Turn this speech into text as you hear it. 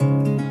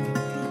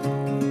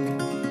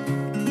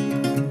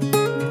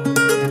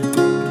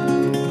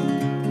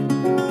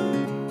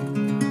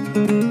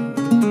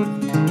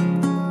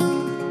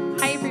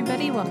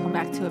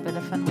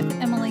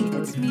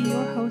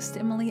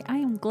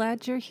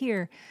glad you're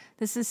here.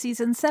 This is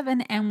season 7,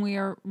 and we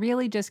are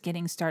really just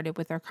getting started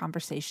with our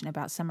conversation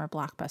about summer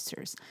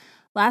blockbusters.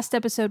 Last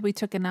episode, we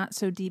took a not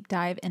so deep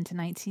dive into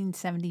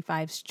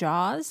 1975's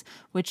Jaws,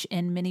 which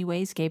in many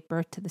ways gave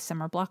birth to the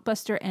summer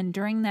blockbuster. And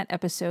during that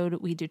episode,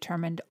 we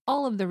determined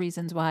all of the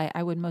reasons why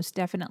I would most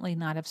definitely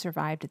not have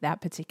survived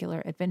that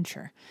particular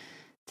adventure.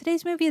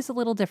 Today's movie is a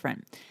little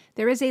different.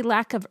 There is a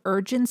lack of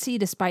urgency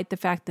despite the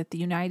fact that the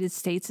United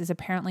States is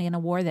apparently in a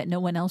war that no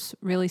one else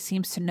really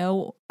seems to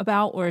know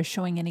about or is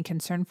showing any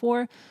concern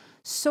for.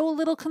 So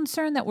little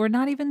concern that we're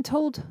not even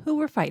told who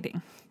we're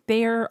fighting.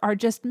 There are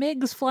just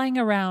MiGs flying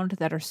around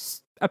that are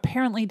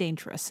apparently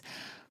dangerous.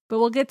 But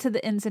we'll get to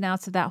the ins and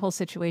outs of that whole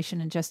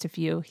situation in just a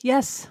few.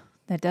 Yes,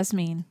 that does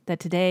mean that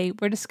today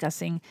we're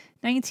discussing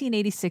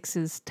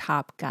 1986's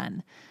Top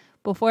Gun.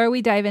 Before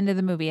we dive into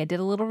the movie, I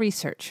did a little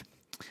research.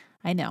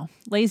 I know,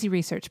 lazy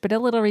research, but a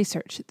little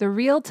research. The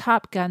real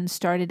Top Gun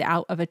started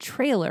out of a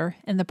trailer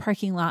in the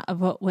parking lot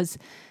of what was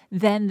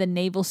then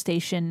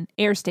the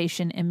Air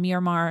Station in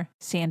Miramar,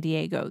 San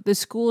Diego. The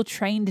school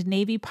trained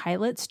Navy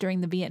pilots during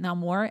the Vietnam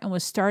War and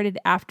was started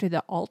after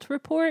the Alt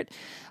report.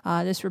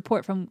 This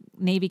report from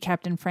Navy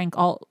Captain Frank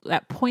Alt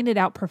that pointed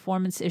out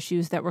performance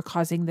issues that were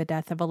causing the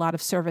death of a lot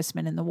of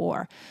servicemen in the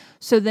war.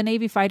 So the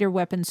Navy Fighter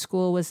Weapons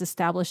School was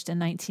established in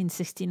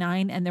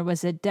 1969, and there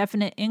was a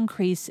definite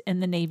increase in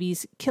the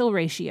Navy's kill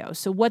ratio.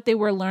 So what they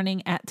were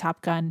learning at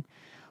Top Gun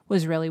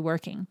was really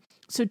working.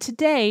 So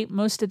today,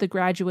 most of the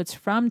graduates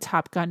from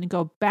Top Gun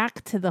go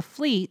back to the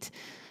fleet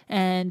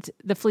and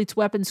the fleet's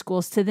weapons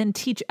schools to then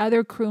teach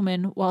other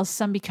crewmen, while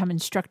some become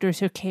instructors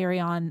who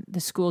carry on the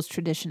school's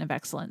tradition of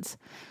excellence.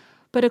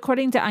 But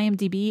according to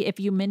IMDb,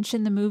 if you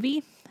mention the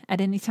movie at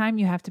any time,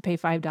 you have to pay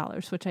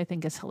 $5, which I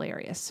think is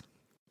hilarious.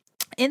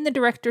 In the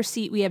director's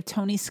seat, we have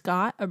Tony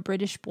Scott, a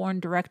British-born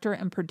director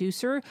and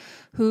producer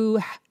who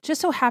just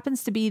so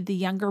happens to be the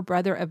younger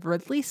brother of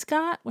Ridley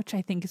Scott, which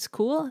I think is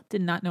cool.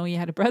 Did not know he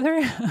had a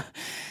brother.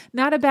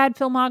 Not a bad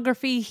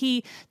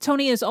filmography.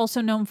 Tony is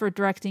also known for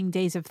directing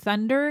Days of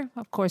Thunder,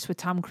 of course, with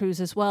Tom Cruise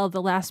as well, The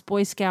Last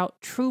Boy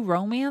Scout, True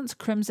Romance,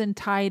 Crimson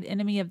Tide,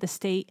 Enemy of the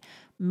State,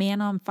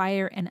 Man on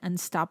Fire, and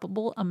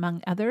Unstoppable,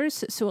 among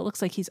others. So it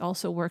looks like he's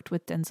also worked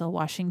with Denzel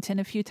Washington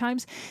a few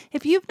times.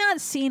 If you've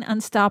not seen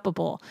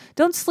Unstoppable,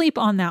 don't sleep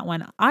on that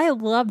one. I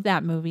love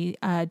that movie.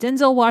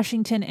 Denzel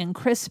Washington and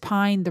Chris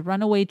Pine, The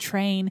Runaway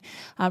Train,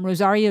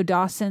 Rosario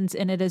Dawson's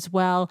in it as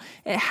well.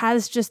 It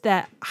has just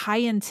that high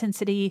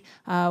intensity,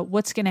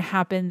 what's going to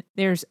happen.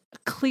 There's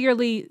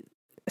clearly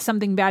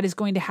something bad is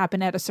going to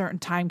happen at a certain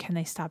time. Can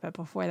they stop it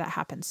before that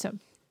happens? So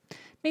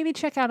maybe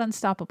check out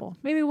Unstoppable.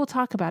 Maybe we'll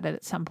talk about it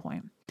at some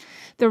point.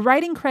 The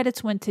writing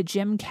credits went to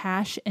Jim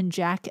Cash and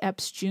Jack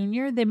Epps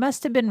Jr. They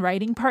must have been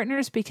writing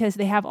partners because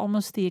they have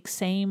almost the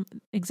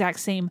exact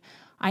same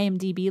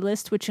IMDb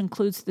list, which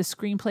includes the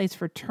screenplays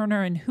for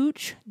Turner and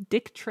Hooch,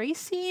 Dick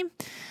Tracy,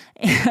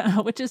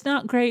 which is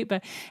not great,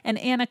 and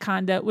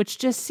Anaconda, which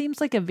just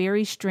seems like a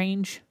very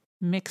strange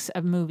mix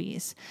of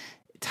movies.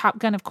 Top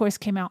Gun, of course,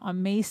 came out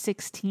on May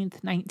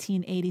 16th,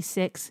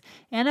 1986,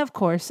 and of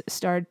course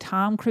starred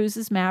Tom Cruise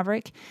as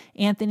Maverick,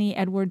 Anthony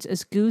Edwards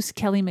as Goose,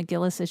 Kelly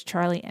McGillis as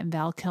Charlie, and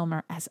Val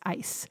Kilmer as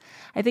Ice.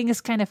 I think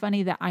it's kind of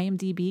funny that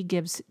IMDb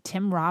gives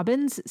Tim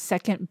Robbins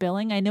second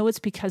billing. I know it's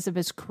because of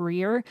his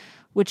career,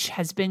 which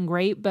has been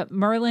great, but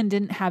Merlin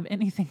didn't have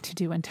anything to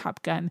do in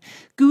Top Gun.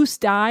 Goose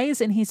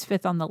dies, and he's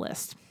fifth on the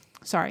list.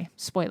 Sorry,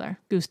 spoiler,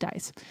 Goose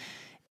dies.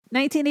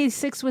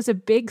 1986 was a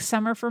big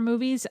summer for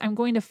movies. I'm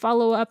going to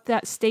follow up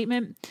that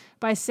statement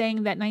by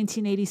saying that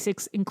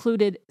 1986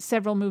 included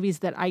several movies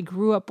that I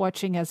grew up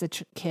watching as a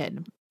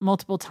kid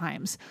multiple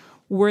times.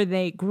 Were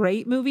they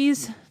great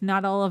movies?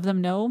 Not all of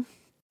them, no,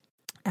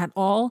 at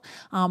all.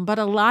 But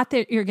a lot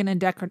that you're going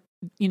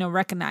to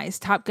recognize.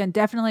 Top Gun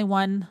definitely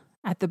won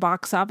at the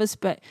box office,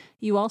 but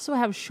you also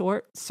have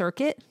Short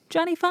Circuit,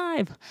 Johnny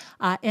Five,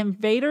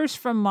 Invaders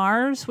from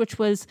Mars, which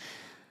was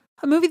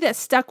a movie that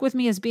stuck with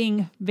me as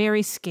being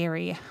very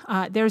scary.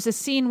 There's a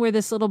scene where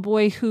this little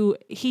boy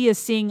he is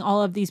seeing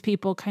all of these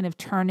people kind of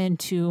turn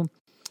into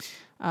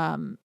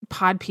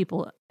pod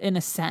people in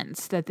a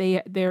sense, that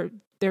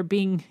they're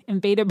being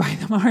invaded by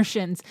the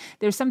Martians.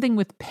 There's something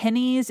with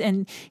pennies,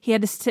 and he had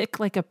to stick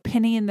like a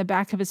penny in the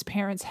back of his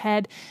parents'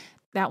 head.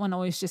 That one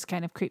always just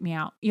kind of creeped me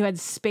out. You had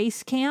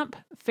Space Camp,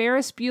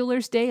 Ferris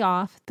Bueller's Day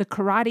Off, The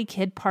Karate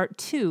Kid Part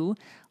 2,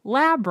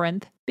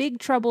 Labyrinth, Big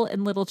Trouble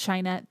in Little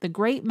China, The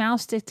Great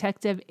Mouse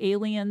Detective,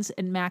 Aliens,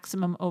 and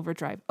Maximum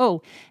Overdrive.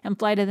 Oh, and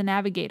Flight of the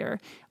Navigator.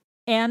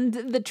 And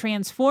the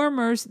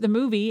Transformers, the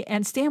movie,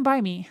 and Stand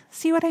By Me.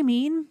 See what I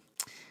mean?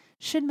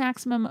 Should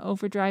Maximum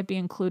Overdrive be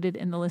included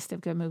in the list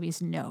of good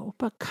movies? No.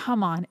 But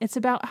come on, it's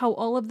about how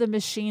all of the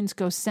machines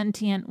go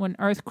sentient when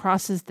Earth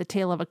crosses the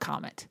tail of a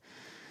comet.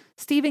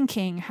 Stephen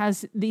King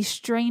has the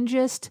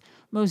strangest,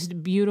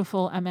 most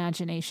beautiful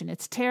imagination.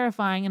 It's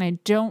terrifying, and I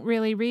don't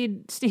really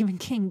read Stephen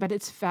King, but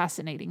it's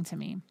fascinating to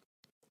me.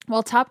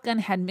 While Top Gun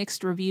had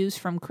mixed reviews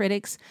from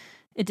critics,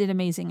 It did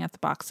amazing at the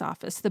box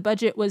office. The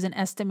budget was an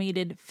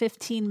estimated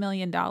 $15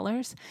 million,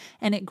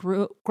 and it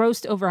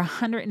grossed over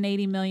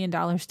 $180 million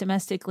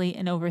domestically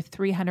and over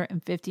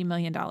 $350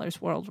 million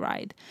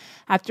worldwide.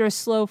 After a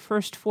slow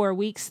first 4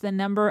 weeks, the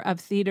number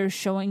of theaters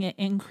showing it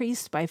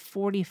increased by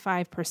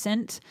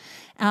 45%.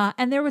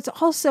 And there was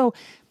also...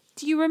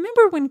 Do you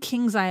remember when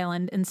Kings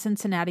Island in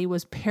Cincinnati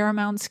was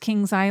Paramount's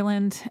Kings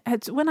Island?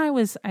 It's when I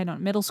was,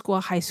 middle school,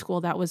 high school.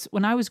 That was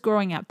when I was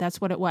growing up. That's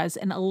what it was.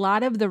 And a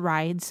lot of the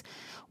rides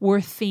were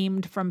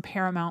themed from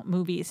Paramount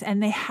movies.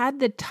 And they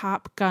had the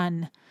Top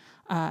Gun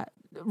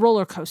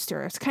roller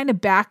coaster. It's kind of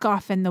back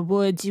off in the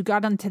woods. You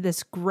got onto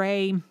this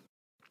gray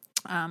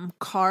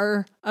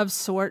car of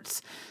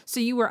sorts. So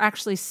you were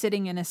actually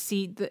sitting in a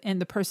seat and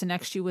the person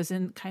next to you was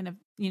in kind of,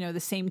 the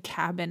same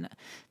cabin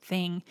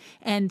thing.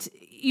 And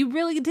you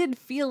really did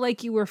feel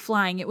like you were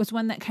flying. It was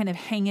one that kind of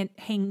hanging,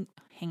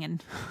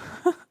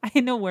 I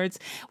know words,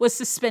 was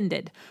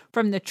suspended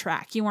from the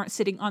track. You weren't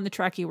sitting on the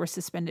track, you were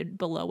suspended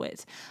below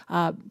it.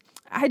 And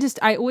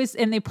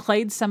they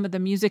played some of the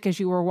music as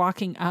you were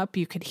walking up.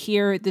 You could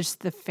hear just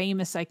the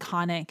famous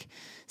iconic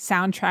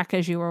soundtrack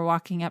as you were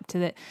walking up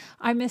to it.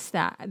 I miss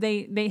that.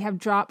 They have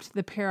dropped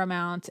the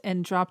Paramount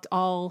and dropped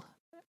all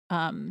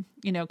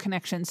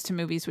connections to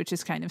movies, which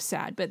is kind of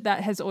sad. But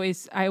I've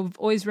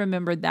always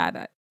remembered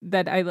that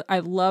I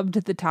loved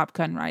the Top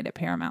Gun ride at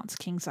Paramount's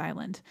Kings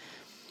Island.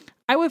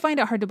 I would find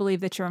it hard to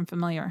believe that you're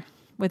unfamiliar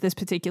with this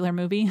particular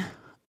movie,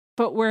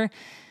 but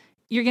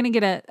you're going to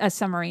get a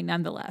summary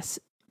nonetheless.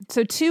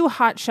 So 2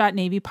 hotshot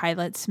Navy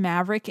pilots,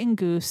 Maverick and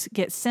Goose,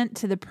 get sent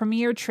to the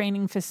premier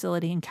training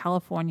facility in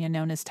California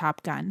known as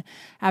Top Gun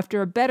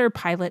after a better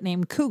pilot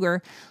named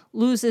Cougar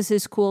loses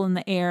his cool in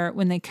the air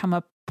when they come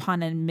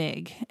upon a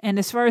MiG. And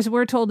as far as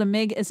we're told, a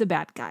MiG is a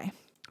bad guy.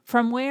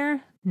 From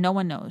where? No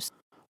one knows.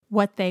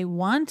 What they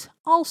want?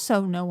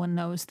 Also no one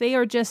knows. They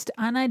are just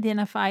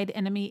unidentified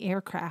enemy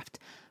aircraft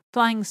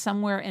flying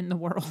somewhere in the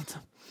world.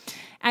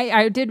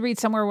 I did read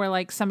somewhere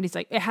where somebody's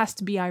like, it has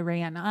to be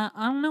Iran. I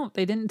don't know.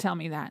 They didn't tell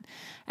me that.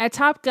 At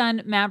Top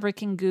Gun,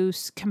 Maverick and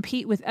Goose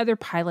compete with other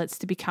pilots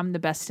to become the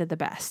best of the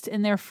best.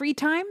 In their free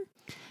time,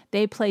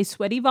 they play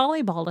sweaty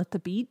volleyball at the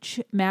beach.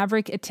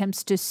 Maverick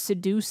attempts to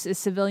seduce a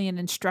civilian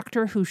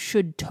instructor who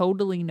should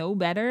totally know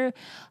better,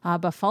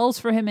 but falls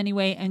for him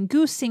anyway. And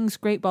Goose sings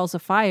Great Balls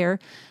of Fire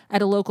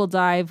at a local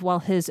dive while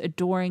his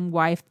adoring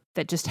wife,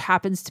 that just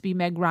happens to be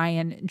Meg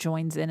Ryan,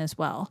 joins in as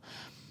well.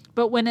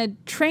 But when a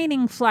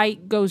training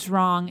flight goes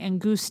wrong and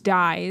Goose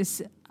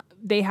dies,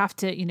 they have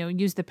to,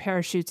 use the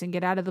parachutes and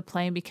get out of the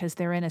plane because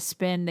they're in a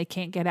spin they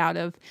can't get out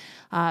of.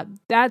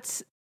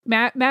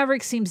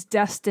 Maverick seems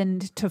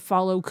destined to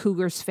follow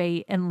Cougar's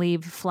fate and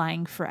leave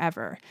flying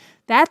forever.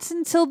 That's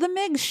until the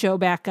MiGs show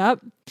back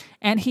up,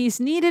 and he's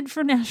needed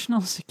for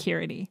national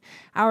security.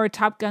 Our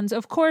Top Guns,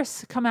 of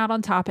course, come out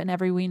on top, and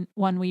everyone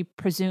we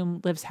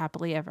presume lives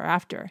happily ever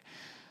after.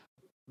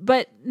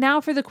 But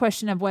now for the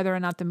question of whether or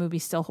not the movie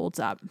still holds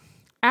up.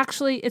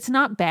 Actually, it's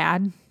not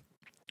bad.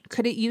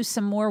 Could it use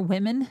some more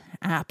women?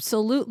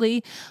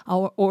 Absolutely.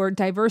 Or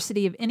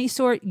diversity of any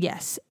sort?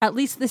 Yes. At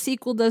least the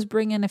sequel does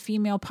bring in a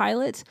female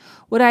pilot.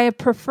 Would I have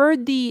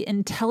preferred the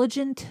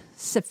intelligent,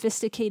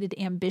 sophisticated,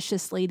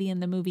 ambitious lady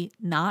in the movie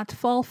not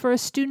fall for a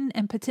student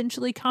and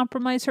potentially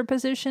compromise her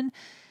position?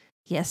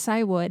 Yes,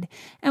 I would.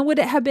 And would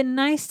it have been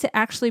nice to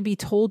actually be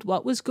told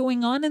what was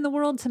going on in the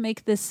world to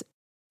make this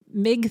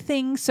MiG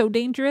thing so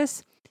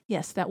dangerous?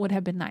 Yes, that would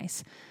have been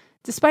nice.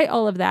 Despite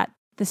all of that,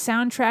 the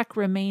soundtrack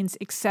remains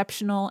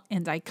exceptional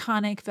and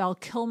iconic. Val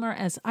Kilmer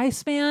as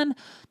Iceman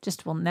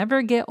just will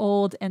never get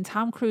old, and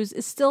Tom Cruise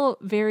is still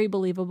very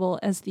believable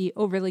as the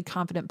overly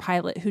confident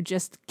pilot who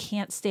just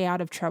can't stay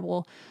out of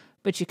trouble,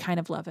 but you kind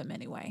of love him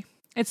anyway.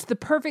 It's the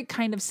perfect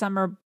kind of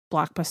summer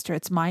blockbuster.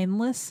 It's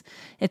mindless,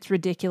 it's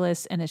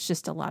ridiculous, and it's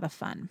just a lot of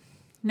fun.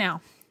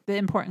 Now, the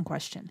important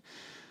question.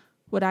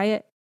 Would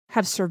I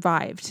have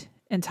survived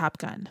in Top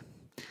Gun?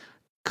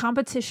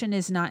 Competition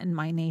is not in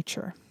my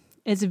nature.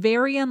 It's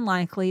very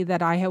unlikely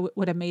that I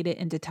would have made it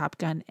into Top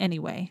Gun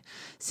anyway,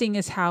 seeing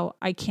as how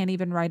I can't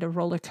even ride a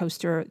roller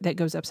coaster that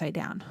goes upside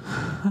down.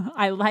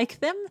 I like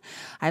them.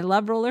 I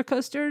love roller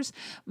coasters.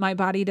 My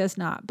body does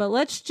not. But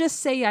let's just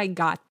say I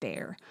got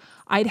there.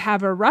 I'd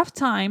have a rough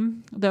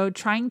time, though,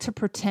 trying to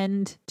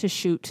pretend to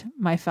shoot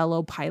my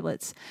fellow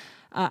pilots.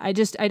 I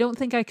don't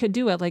think I could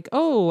do it. Like,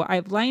 oh,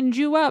 I've lined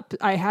you up.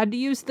 I had to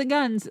use the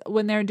guns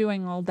when they're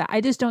doing all that.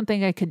 I just don't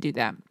think I could do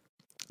that.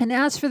 And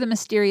as for the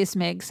mysterious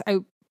MiGs, I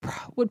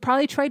would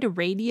probably try to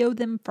radio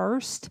them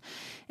first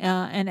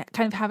and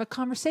kind of have a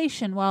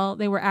conversation while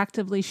they were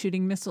actively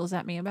shooting missiles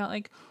at me about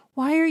like,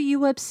 why are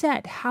you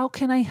upset? How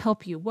can I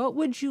help you? What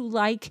would you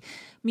like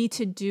me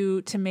to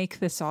do to make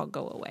this all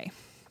go away?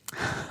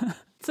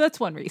 So that's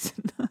one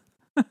reason.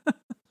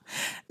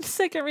 The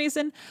second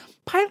reason,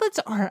 pilots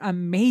are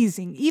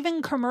amazing,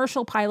 even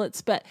commercial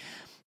pilots, but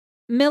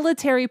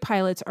military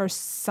pilots are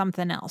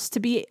something else. To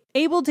be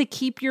able to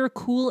keep your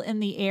cool in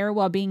the air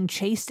while being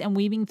chased and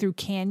weaving through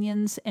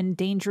canyons and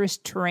dangerous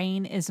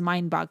terrain is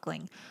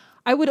mind-boggling.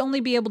 I would only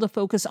be able to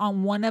focus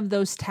on one of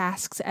those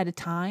tasks at a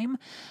time.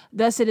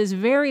 Thus, it is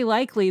very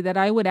likely that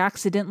I would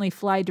accidentally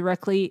fly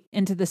directly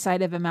into the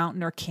side of a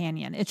mountain or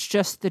canyon. It's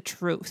just the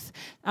truth.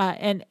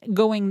 And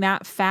going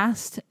that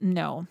fast,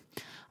 no.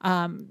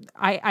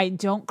 I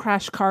don't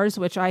crash cars,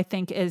 which I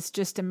think is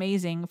just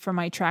amazing for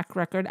my track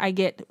record. I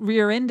get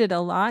rear-ended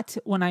a lot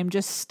when I'm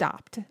just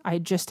stopped. I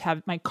just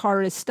have, my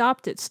car is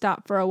stopped. It's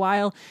stopped for a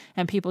while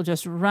and people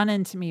just run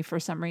into me for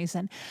some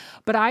reason.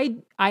 But I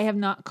have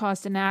not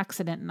caused an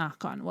accident,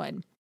 knock on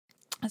wood.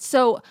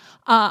 So,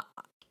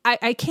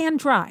 I can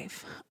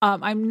drive.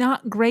 I'm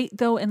not great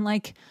though in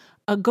like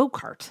a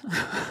go-kart.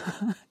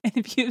 And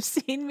if you've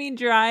seen me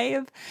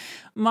drive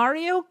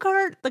Mario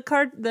Kart,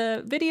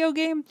 the video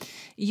game,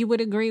 you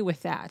would agree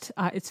with that.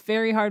 It's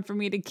very hard for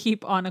me to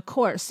keep on a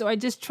course. So I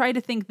just try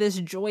to think this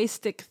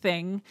joystick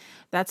thing,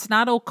 that's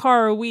not a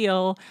car or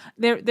wheel.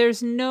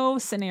 There's no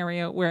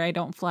scenario where I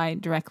don't fly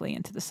directly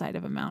into the side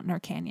of a mountain or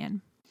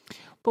canyon.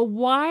 But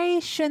why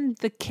shouldn't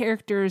the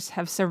characters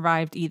have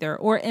survived either?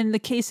 Or in the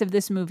case of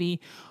this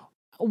movie,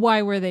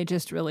 why were they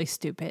just really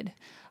stupid?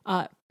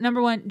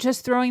 Number one,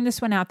 just throwing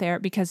this one out there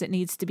because it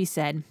needs to be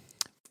said,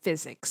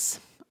 physics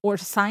or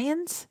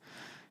science,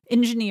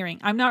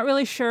 engineering. I'm not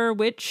really sure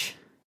which,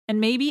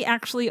 and maybe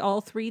actually all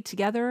three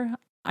together.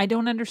 I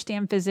don't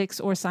understand physics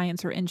or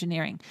science or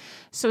engineering.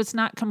 So it's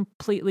not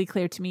completely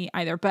clear to me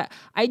either, but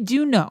I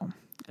do know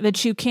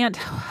that you can't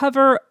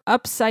hover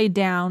upside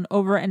down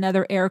over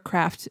another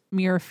aircraft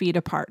mere feet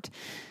apart.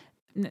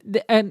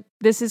 And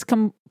this is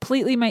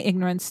completely my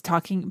ignorance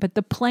talking, but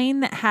the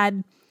planes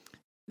had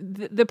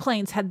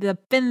the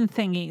fin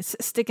thingies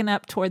sticking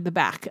up toward the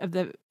back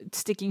of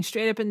sticking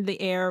straight up into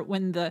the air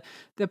when the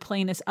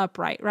plane is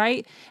upright,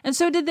 right? And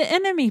so did the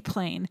enemy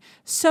plane.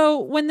 So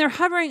when they're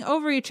hovering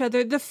over each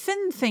other, the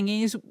fin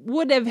thingies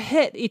would have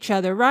hit each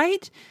other,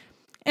 right?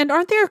 And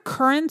aren't there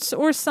currents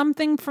or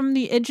something from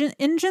the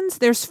engines?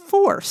 There's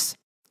force.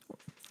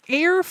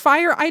 Air,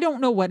 fire, I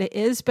don't know what it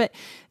is, but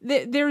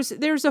there's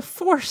a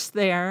force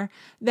there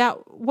that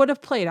would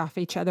have played off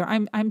each other.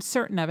 I'm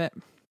certain of it.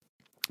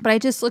 But I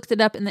just looked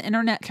it up and the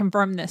internet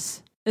confirmed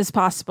this isn't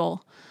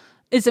possible.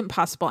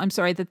 I'm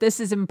sorry, that this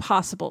is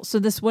impossible. So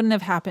this wouldn't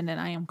have happened,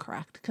 and I am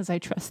correct because I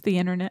trust the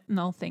internet and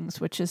all things,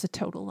 which is a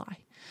total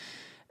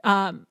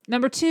lie.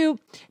 Number two,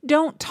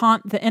 don't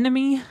taunt the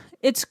enemy.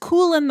 It's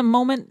cool in the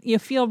moment. You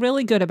feel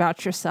really good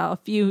about yourself.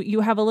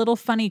 You have a little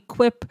funny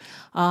quip.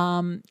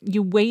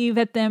 You wave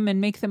at them and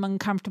make them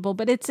uncomfortable,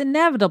 but it's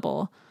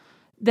inevitable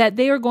that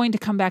they are going to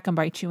come back and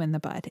bite you in the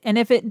butt. And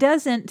if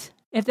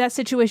that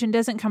situation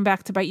doesn't come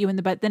back to bite you in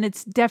the butt, then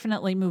it's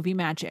definitely movie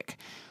magic.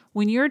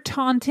 When you're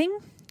taunting,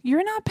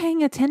 you're not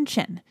paying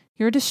attention.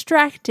 You're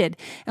distracted.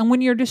 And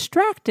when you're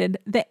distracted,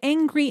 the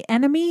angry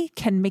enemy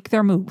can make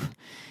their move.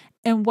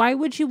 And why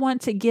would you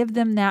want to give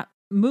them that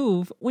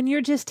move when you're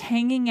just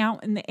hanging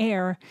out in the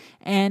air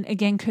and,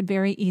 again, could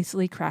very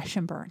easily crash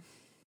and burn?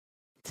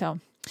 So,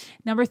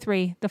 number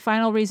three, the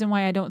final reason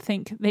why I don't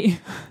think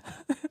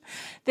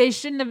they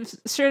should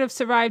have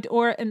survived,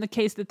 or in the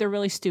case that they're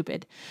really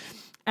stupid.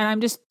 And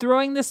I'm just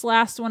throwing this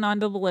last one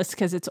onto the list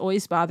because it's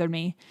always bothered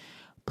me.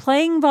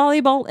 Playing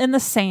volleyball in the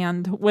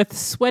sand with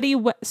sweaty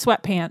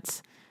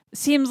sweatpants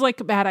seems like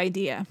a bad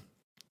idea.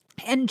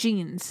 And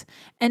jeans.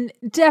 And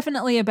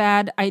definitely a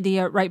bad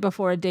idea right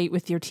before a date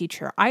with your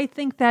teacher. I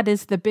think that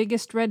is the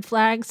biggest red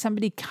flag.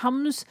 Somebody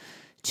comes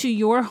to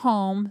your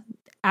home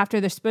after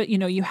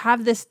you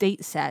have this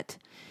date set,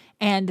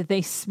 and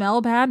they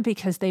smell bad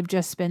because they've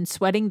just been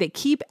sweating. They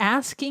keep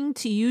asking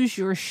to use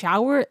your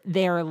shower.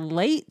 They're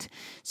late.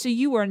 So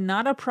you are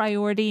not a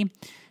priority.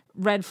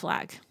 Red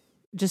flag.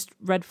 Just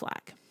red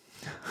flag.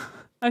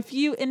 A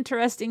few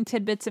interesting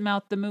tidbits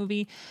about the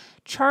movie.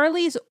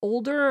 Charlie's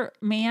older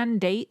man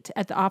date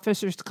at the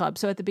Officers Club.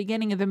 So at the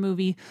beginning of the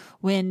movie,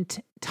 when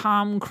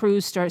Tom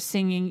Cruise starts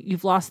singing,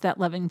 "You've Lost That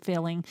Loving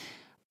Feeling,"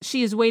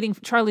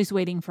 Charlie's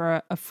waiting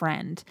for a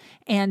friend.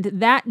 And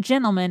that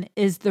gentleman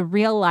is the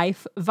real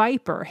life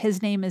Viper.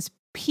 His name is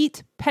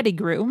Pete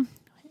Pettigrew.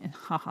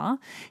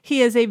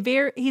 He's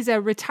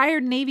a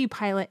retired Navy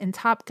pilot and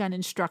Top Gun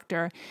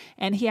instructor,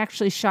 and he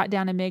actually shot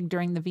down a MiG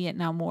during the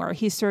Vietnam War.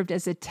 He served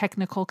as a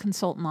technical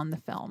consultant on the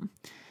film.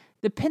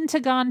 The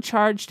Pentagon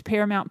charged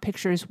Paramount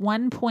Pictures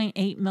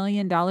 $1.8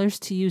 million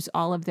to use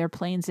all of their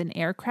planes and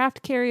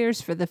aircraft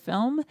carriers for the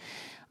film.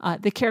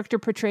 The character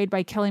portrayed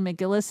by Kelly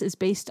McGillis is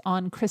based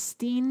on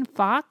Christine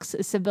Fox,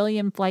 a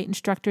civilian flight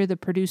instructor the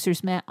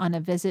producers met on a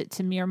visit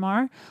to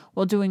Myanmar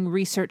while doing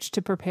research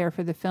to prepare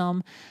for the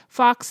film.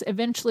 Fox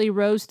eventually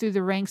rose through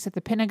the ranks at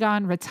the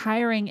Pentagon,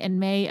 retiring in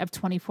May of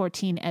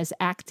 2014 as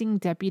acting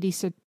deputy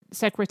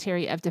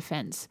Secretary of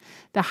Defense,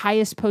 the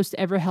highest post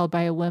ever held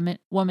by a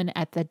woman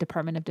at the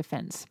Department of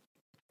Defense.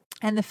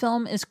 And the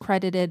film is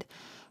credited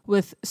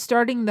with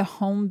starting the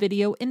home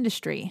video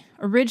industry.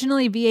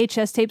 Originally,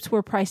 VHS tapes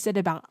were priced at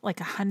about like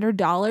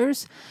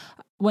 $100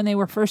 when they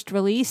were first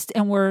released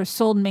and were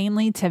sold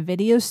mainly to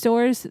video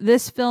stores.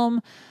 This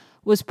film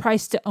was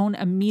priced to own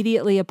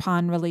immediately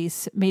upon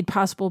release, made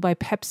possible by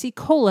Pepsi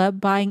Cola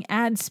buying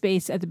ad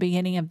space at the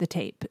beginning of the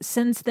tape.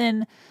 Since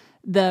then,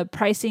 the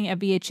pricing of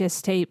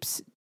VHS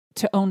tapes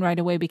to own right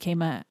away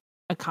became a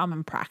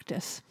common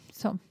practice.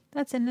 So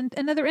that's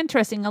another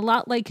interesting, a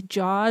lot like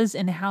Jaws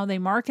and how they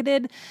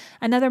marketed,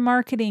 another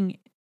marketing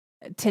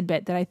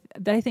tidbit that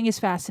I think is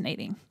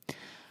fascinating.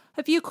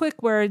 A few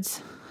quick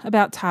words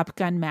about Top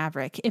Gun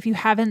Maverick. If you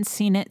haven't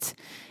seen it,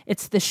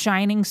 it's the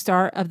shining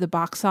star of the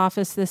box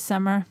office this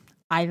summer.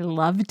 I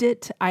loved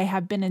it. I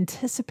have been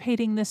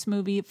anticipating this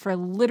movie for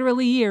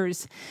literally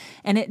years,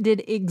 and it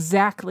did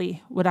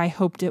exactly what I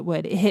hoped it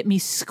would. It hit me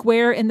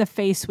square in the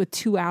face with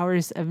 2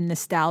 hours of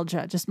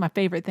nostalgia, just my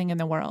favorite thing in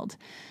the world.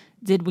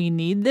 Did we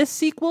need this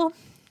sequel?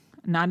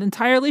 Not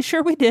entirely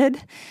sure we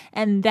did.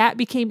 And that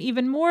became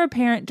even more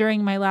apparent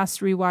during my last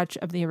rewatch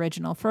of the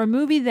original. For a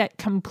movie that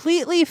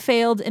completely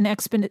failed in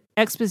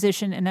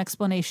exposition and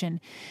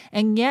explanation,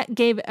 and yet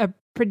gave a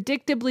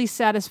predictably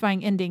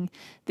satisfying ending,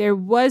 there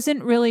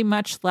wasn't really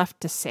much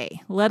left to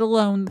say, let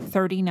alone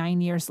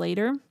 39 years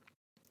later.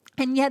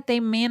 And yet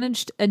they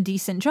managed a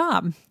decent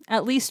job,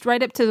 at least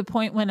right up to the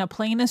point when a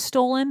plane is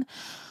stolen.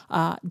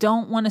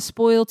 Don't want to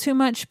spoil too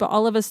much, but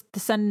all of a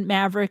sudden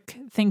Maverick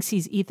thinks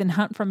he's Ethan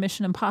Hunt from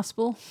Mission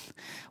Impossible,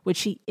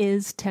 which he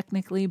is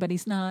technically, but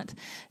he's not.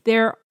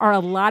 There are a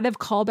lot of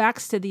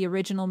callbacks to the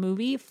original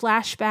movie,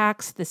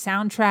 flashbacks, the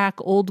soundtrack,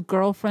 old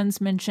girlfriends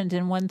mentioned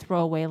in one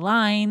throwaway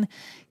line,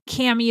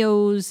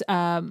 cameos,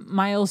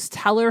 Miles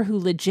Teller, who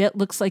legit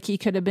looks like he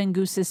could have been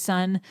Goose's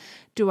son.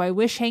 Do I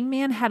wish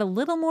Hangman had a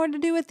little more to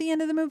do at the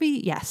end of the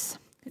movie? Yes.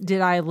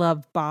 Did I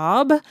love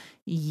Bob?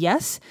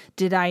 Yes.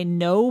 Did I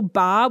know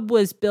Bob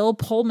was Bill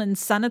Pullman's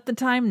son at the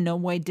time?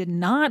 No, I did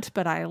not,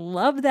 but I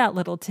love that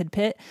little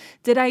tidbit.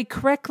 Did I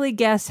correctly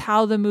guess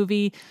how the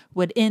movie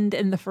would end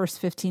in the first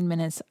 15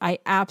 minutes? I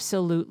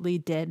absolutely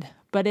did.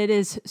 But it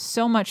is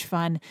so much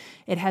fun.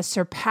 It has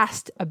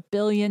surpassed $1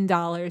 billion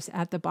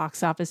at the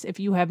box office. If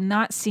you have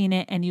not seen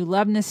it and you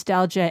love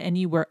nostalgia and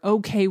you were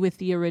okay with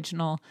the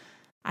original,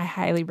 I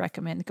highly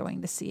recommend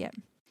going to see it.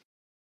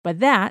 But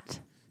that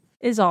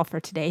is all for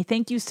today.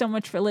 Thank you so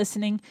much for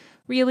listening.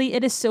 Really,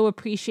 it is so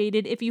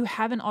appreciated. If you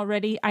haven't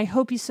already, I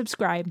hope you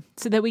subscribe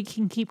so that we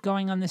can keep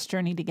going on this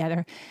journey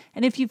together.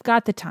 And if you've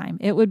got the time,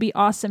 it would be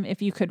awesome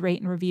if you could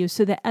rate and review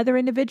so that other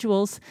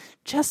individuals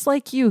just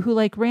like you who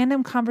like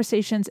random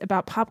conversations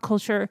about pop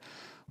culture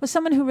with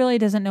someone who really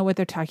doesn't know what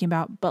they're talking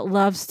about but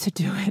loves to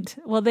do it,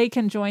 well, they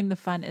can join the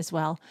fun as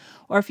well.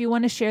 Or if you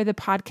want to share the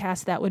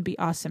podcast, that would be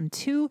awesome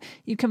too.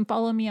 You can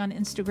follow me on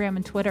Instagram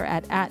and Twitter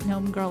at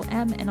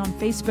GnomeGirlM and on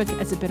Facebook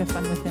as A Bit of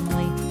Fun with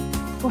Emily.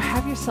 Go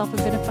have yourself a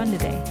bit of fun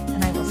today,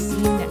 and I will see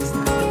you next time.